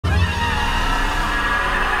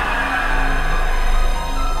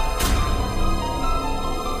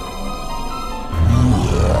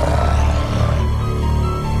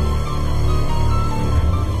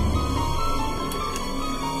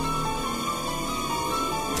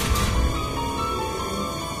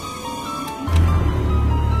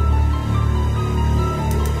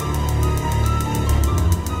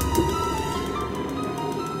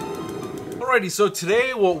Alrighty, so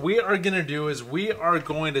today what we are going to do is we are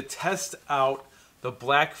going to test out the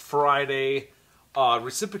Black Friday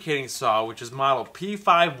reciprocating saw, which is model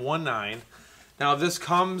P519. Now this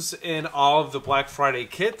comes in all of the Black Friday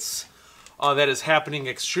kits. That is happening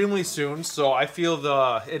extremely soon, so I feel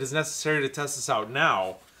it is necessary to test this out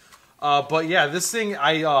now. But yeah, this thing,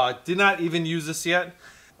 I did not even use this yet.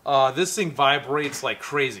 This thing vibrates like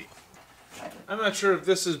crazy. I'm not sure if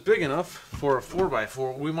this is big enough for a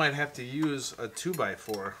 4x4. We might have to use a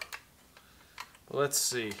 2x4. Let's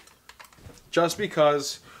see. Just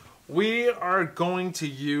because we are going to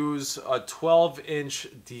use a 12-inch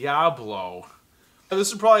Diablo.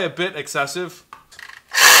 This is probably a bit excessive.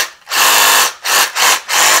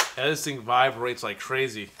 Yeah, this thing vibrates like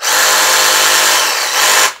crazy.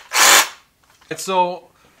 So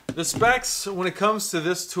the specs, when it comes to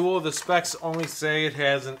this tool, the specs only say it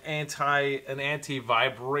has an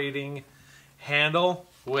anti-vibrating handle,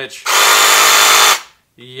 which,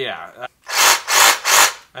 yeah,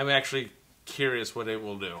 I'm actually curious what it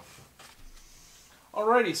will do.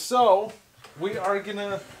 Alrighty, so we are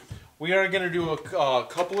gonna do a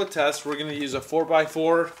couple of tests. We're gonna use a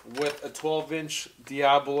 4x4 with a 12-inch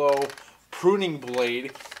Diablo pruning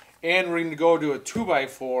blade, and we're gonna go to a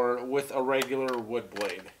 2x4 with a regular wood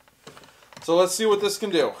blade. So let's see what this can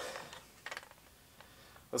do.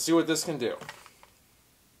 Let's see what this can do.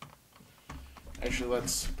 Actually,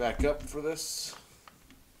 let's back up for this.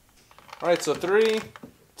 Alright, so 3,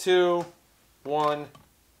 2, 1,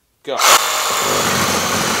 go.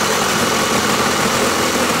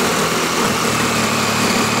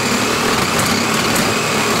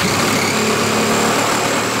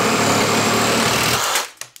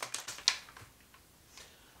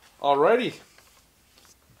 Alrighty.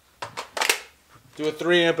 Do a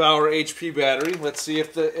 3 amp hour HP battery. Let's see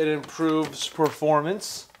if it improves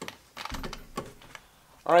performance.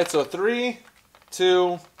 Alright, so 3,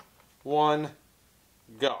 2, 1,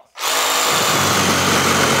 go.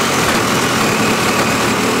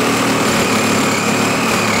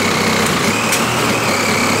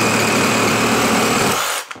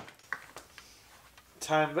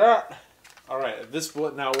 Time that. Alright,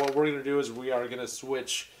 now what we're going to do is we are going to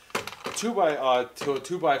switch to a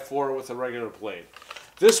 2x4 with a regular blade.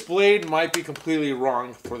 This blade might be completely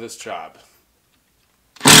wrong for this job.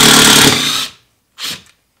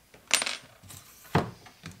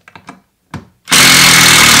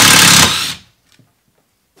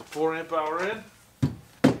 The 4 amp hour in.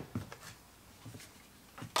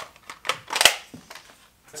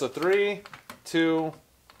 So 3, 2,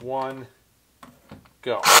 1,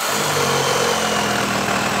 go.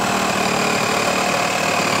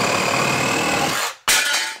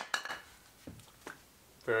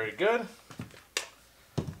 Very good.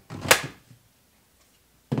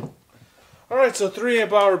 Alright, so 3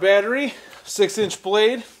 amp hour battery, 6-inch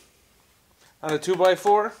blade on a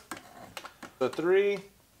 2x4. So 3,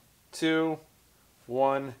 2,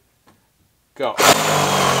 1, go.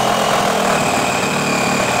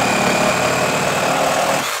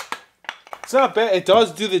 It's not bad. It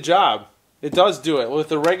does do the job. It does do it. With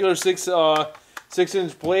the regular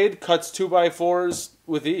 6-inch blade, cuts 2x4s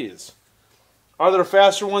with ease. Are there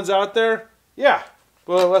faster ones out there? Yeah.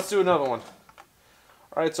 Well, let's do another one.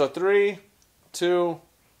 Alright, so 3, 2,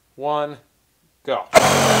 1, go.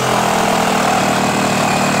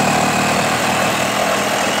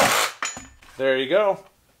 There you go.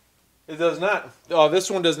 It does not. Oh, this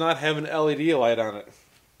one does not have an LED light on it,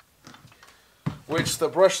 which the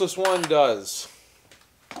brushless one does.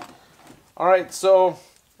 Alright, so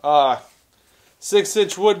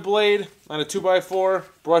 6-inch wood blade on a 2x4,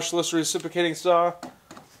 brushless reciprocating saw.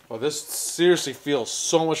 Well, this seriously feels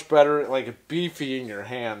so much better, like beefy in your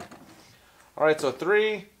hand. Alright, so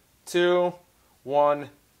 3, 2, 1,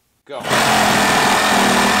 go.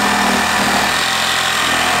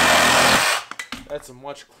 That's a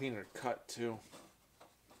much cleaner cut, too.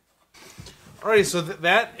 Alright, so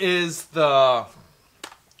that is the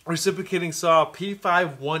reciprocating saw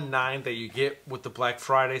P519 that you get with the Black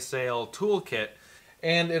Friday sale toolkit,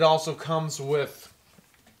 and it also comes with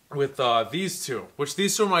these two, which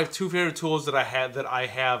these are my two favorite tools that I have that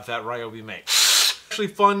Ryobi makes. Actually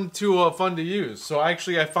fun to use. So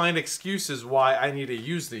actually I find excuses why I need to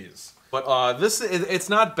use these. But it's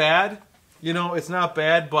not bad, you know, it's not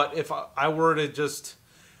bad. But if I were to just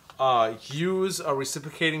use a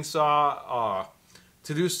reciprocating saw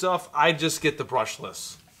to do stuff, I just get the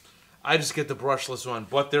brushless. I just get the brushless one,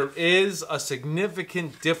 but there is a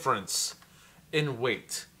significant difference in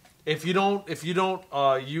weight. If you don't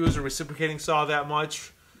use a reciprocating saw that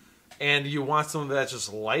much, and you want something that's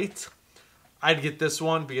just light, I'd get this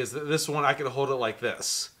one because this one I could hold it like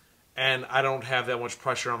this, and I don't have that much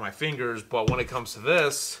pressure on my fingers. But when it comes to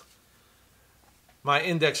this, my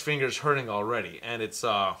index finger is hurting already, and it's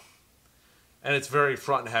very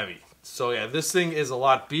front heavy. So yeah, this thing is a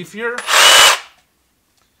lot beefier.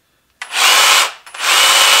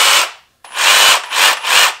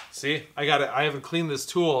 See, I haven't cleaned this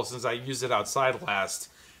tool since I used it outside last,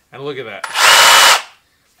 and look at that.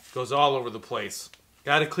 Goes all over the place.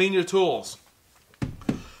 Got to clean your tools.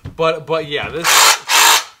 But yeah,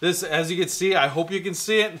 this as you can see, I hope you can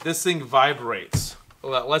see it. This thing vibrates.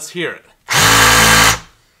 Let's hear it.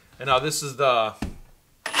 And now this is the.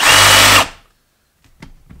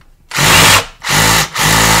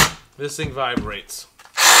 This thing vibrates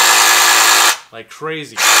like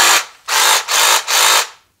crazy.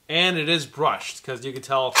 And it is brushed, because you can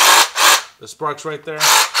tell the sparks right there.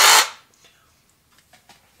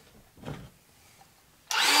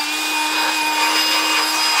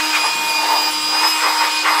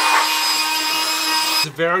 It's a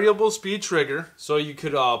variable speed trigger, so you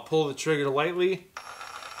could pull the trigger lightly,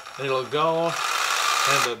 and it'll go.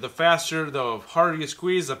 And the harder you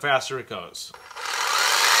squeeze, the faster it goes.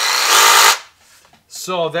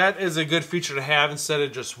 So that is a good feature to have instead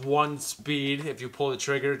of just one speed. If you pull the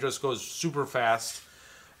trigger, it just goes super fast.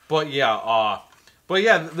 But yeah,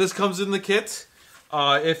 this comes in the kit.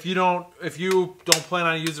 If you don't plan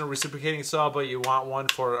on using a reciprocating saw, but you want one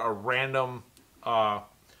for a random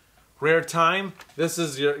rare time, this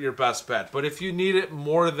is your best bet. But if you need it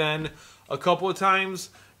more than a couple of times,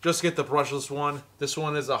 just get the brushless one. This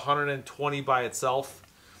one is 120 by itself,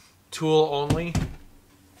 tool only.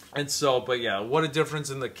 And so, but yeah, what a difference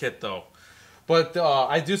in the kit though. But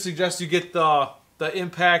I do suggest you get the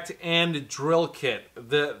impact and drill kit.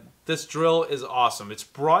 This drill is awesome. It's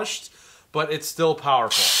brushed, but it's still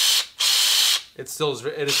powerful. It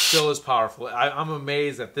still is powerful. I'm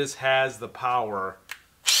amazed that this has the power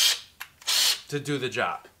to do the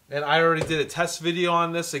job. And I already did a test video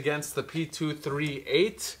on this against the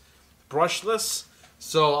P238 brushless.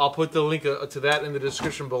 So I'll put the link to that in the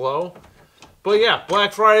description below. But yeah,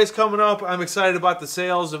 Black Friday's coming up. I'm excited about the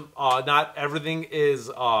sales. Not everything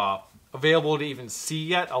is available to even see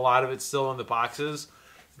yet. A lot of it's still in the boxes.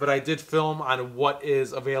 But I did film on what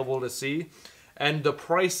is available to see. And the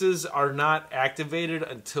prices are not activated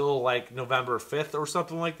until like November 5th or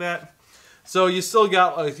something like that. So you still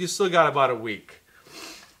got about a week.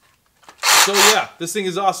 So yeah, this thing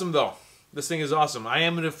is awesome though. This thing is awesome. I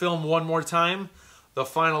am going to film one more time the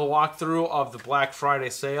final walkthrough of the Black Friday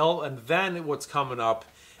sale, and then what's coming up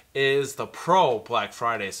is the Pro Black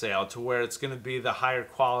Friday sale, to where it's going to be the higher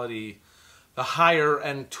quality, the higher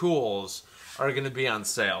end tools are going to be on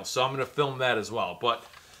sale. So I'm going to film that as well. But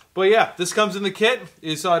yeah, this comes in the kit.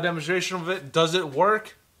 You saw a demonstration of it. Does it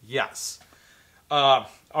work? Yes. Are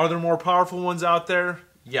there more powerful ones out there?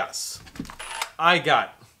 Yes. I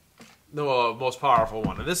got the most powerful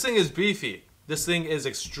one. And this thing is beefy. This thing is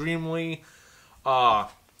extremely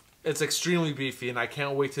it's extremely beefy, and I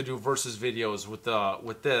can't wait to do versus videos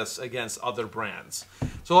with this against other brands.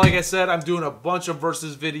 So like I said, I'm doing a bunch of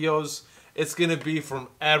versus videos. It's gonna be from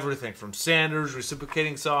everything, from sanders,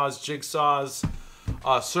 reciprocating saws, jigsaws,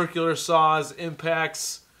 circular saws,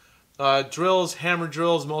 impacts, drills, hammer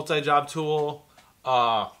drills, multi-job tool,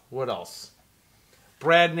 what else?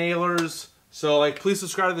 Brad nailers. So like, please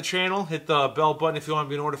subscribe to the channel, hit the bell button if you want to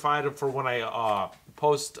be notified for when I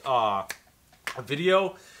post a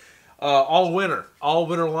video. All winter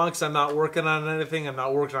long, because I'm not working on anything. I'm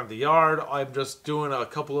not working on the yard. I'm just doing a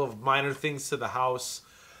couple of minor things to the house.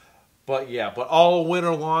 But yeah, but all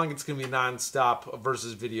winter long, it's going to be non-stop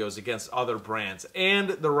versus videos against other brands. And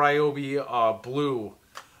the Ryobi blue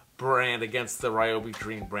brand against the Ryobi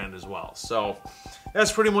green brand as well. So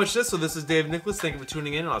that's pretty much it. So this is Dave Nicholas. Thank you for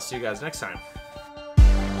tuning in, and I'll see you guys next time.